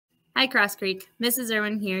Hi, Cross Creek. Mrs.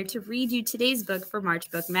 Irwin here to read you today's book for March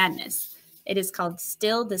Book Madness. It is called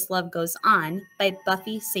Still This Love Goes On by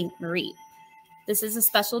Buffy Sainte-Marie. This is a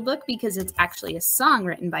special book because it's actually a song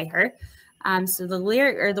written by her. So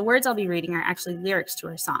the words I'll be reading are actually lyrics to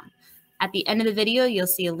her song. At the end of the video, you'll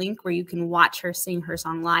see a link where you can watch her sing her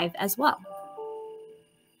song live as well.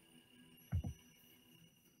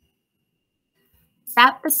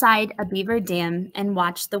 Sat beside a beaver dam and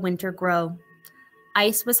watched the winter grow.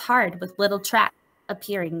 Ice was hard with little tracks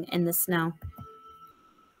appearing in the snow.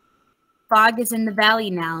 Fog is in the valley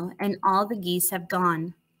now, and all the geese have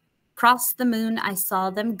gone. Cross the moon I saw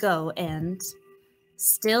them go, and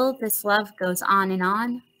still this love goes on and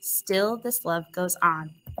on, still this love goes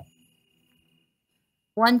on.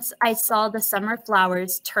 Once I saw the summer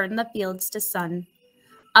flowers turn the fields to sun.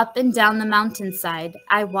 Up and down the mountainside,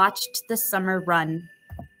 I watched the summer run.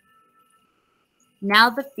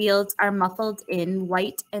 Now the fields are muffled in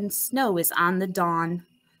white and snow is on the dawn.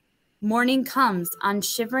 Morning comes on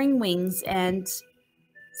shivering wings and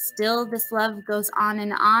still this love goes on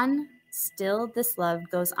and on, still this love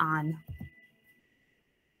goes on.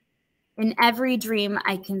 In every dream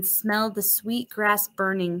I can smell the sweet grass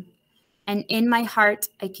burning, and in my heart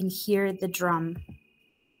I can hear the drum.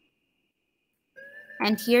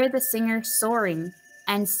 And hear the singer soaring,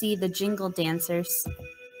 and see the jingle dancers.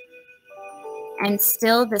 And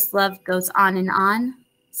still this love goes on and on,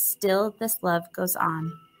 still this love goes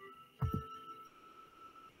on.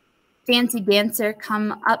 Fancy dancer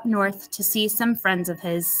come up north to see some friends of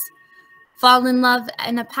his. Fall in love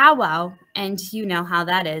in a powwow, and you know how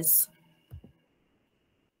that is.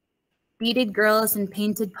 Beaded girls and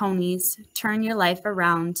painted ponies turn your life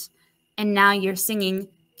around, and now you're singing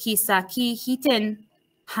Kisaki Hitin,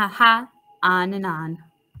 ha ha, on and on.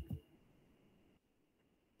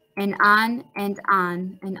 And on and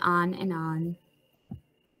on and on and on.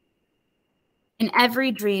 In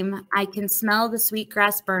every dream, I can smell the sweet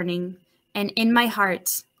grass burning, and in my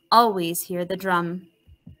heart, always hear the drum.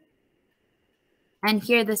 And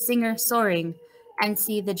hear the singer soaring, and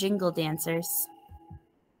see the jingle dancers.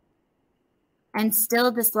 And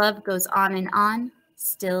still this love goes on and on,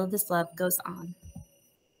 still this love goes on.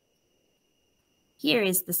 Here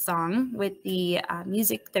is the song with the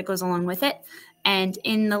music that goes along with it. And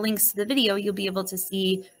in the links to the video, you'll be able to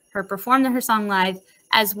see her perform her song live,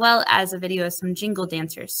 as well as a video of some jingle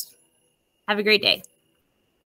dancers. Have a great day.